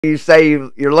You say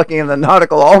you're looking in the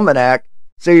nautical almanac,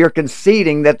 so you're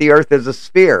conceding that the Earth is a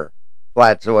sphere,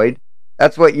 Flatzoid.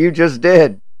 That's what you just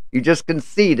did. You just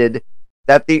conceded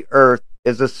that the Earth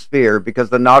is a sphere because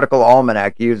the nautical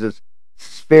almanac uses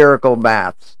spherical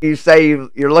maths. You say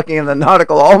you're looking in the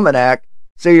nautical almanac,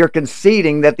 so you're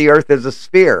conceding that the Earth is a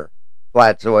sphere,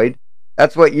 Flatzoid.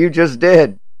 That's what you just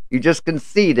did. You just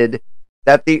conceded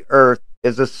that the Earth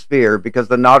is a sphere because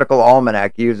the nautical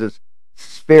almanac uses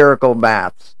spherical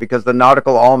maths. Because the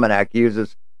nautical almanac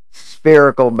uses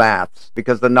spherical maths.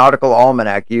 Because the nautical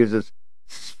almanac uses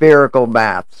spherical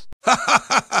maths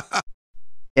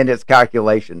in its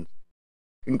calculations.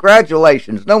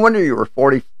 Congratulations. No wonder you were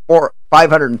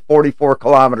 544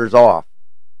 kilometers off.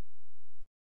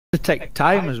 To take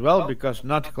time as well, because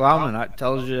nautical almanac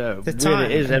tells you the time, where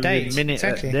it is every date. minute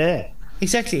Exactly. of the day.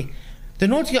 Exactly. The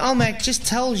nautical almanac just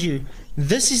tells you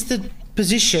this is the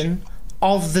position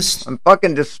of the I'm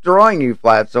fucking destroying you,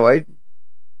 Flatzoid.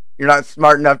 You're not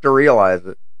smart enough to realize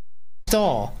it.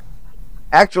 star.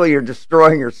 Actually, you're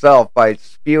destroying yourself by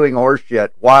spewing horseshit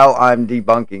while I'm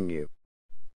debunking you.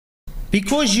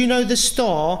 Because you know the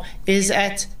star is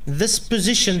at this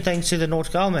position thanks to the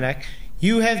nautical almanac,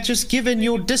 you have just given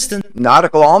your distance.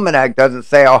 Nautical almanac doesn't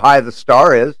say how high the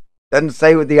star is. Doesn't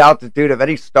say what the altitude of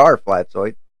any star,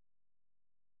 Flatzoid.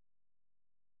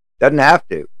 Doesn't have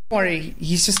to. Don't worry,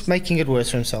 he's just making it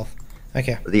worse for himself.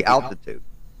 Okay. The altitude.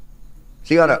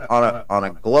 See, on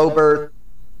a globe Earth,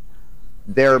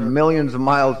 they're millions of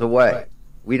miles away.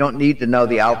 We don't need to know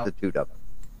the altitude of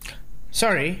them.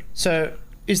 Sorry, so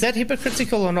is that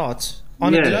hypocritical or not?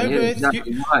 On a globe Earth,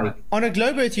 exactly on a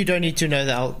globe Earth, you don't need to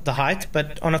know the height,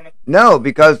 but on a No,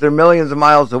 because they're millions of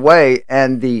miles away,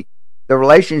 and the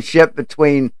relationship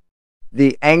between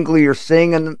the angle you're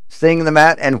seeing them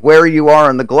at and where you are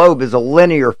on the globe is a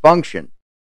linear function.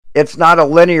 It's not a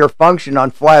linear function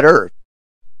on flat Earth,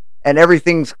 and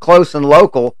everything's close and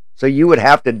local. So you would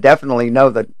have to definitely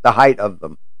know the height of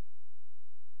them.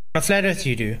 on a flat Earth,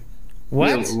 you do.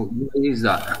 What? What is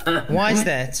that? Why is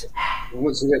that?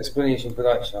 What's the explanation for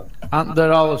that, Shawn? Aren't they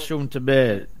all assumed to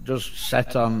be just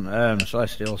set on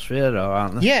celestial sphere, though,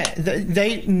 aren't they? Yeah,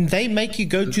 they make you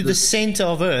go to the center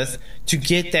of Earth to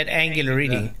get that angular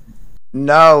reading. Yeah.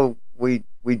 No, we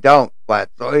don't,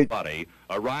 Flatzoid. Body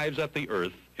arrives at the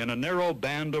Earth in a narrow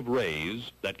band of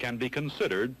rays that can be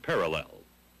considered parallel.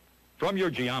 From your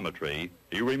geometry,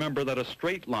 you remember that a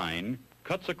straight line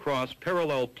cuts across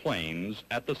parallel planes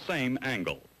at the same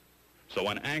angle. So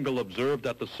an angle observed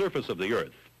at the surface of the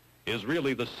Earth is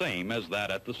really the same as that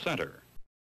at the center.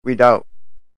 We don't.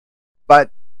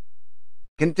 But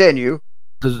continue.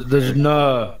 There's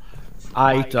no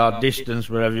height or distance,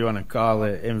 whatever you want to call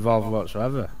it, involved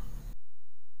whatsoever.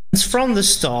 It's from the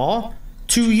star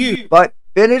to you. But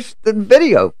finish the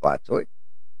video, Flatzoid.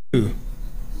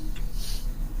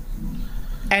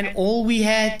 And all we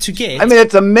had to get... I mean,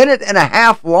 it's a minute and a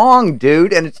half long,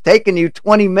 dude, and it's taken you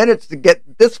 20 minutes to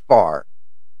get this far.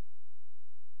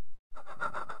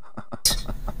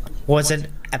 was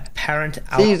an apparent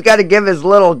See, he's got to give his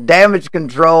little damage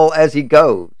control as he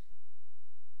goes.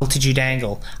 altitude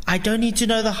angle. I don't need to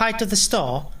know the height of the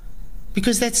star,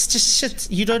 because that's just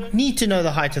shit. You don't need to know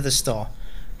the height of the star.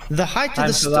 The height of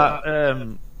the star...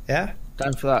 yeah?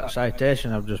 Time for that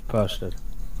citation I've just posted.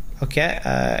 Okay,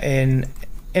 in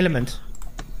Element.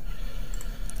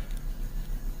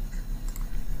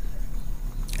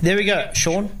 There we go,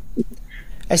 Shawn.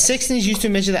 A sextant is used to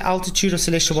measure the altitude of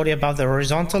celestial body above the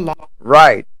horizontal line.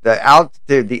 Right, the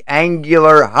altitude, the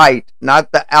angular height,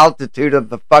 not the altitude of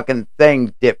the fucking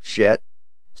thing, dipshit.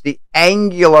 It's the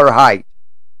angular height.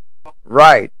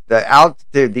 Right, the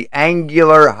altitude, the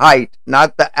angular height,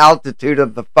 not the altitude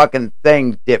of the fucking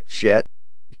thing, dipshit.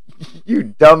 You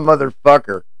dumb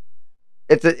motherfucker.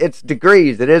 It's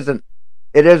degrees. It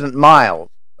isn't miles.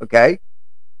 Okay.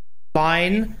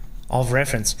 Line of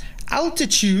reference.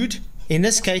 Altitude, in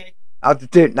this case.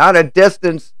 Altitude, not a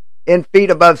distance in feet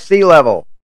above sea level.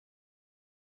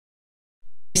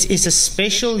 This is a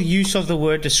special use of the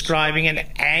word describing an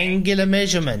angular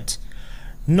measurement,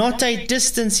 not a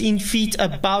distance in feet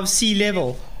above sea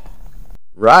level.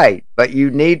 Right, but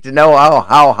you need to know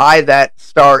how high that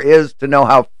star is to know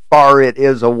how far it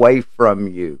is away from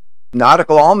you.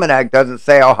 Nautical Almanac doesn't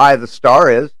say how high the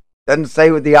star is. Doesn't say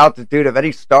what the altitude of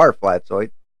any star,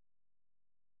 Flatzoid.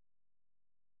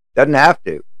 Doesn't have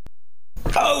to.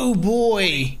 Oh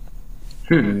boy!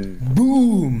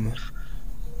 Boom!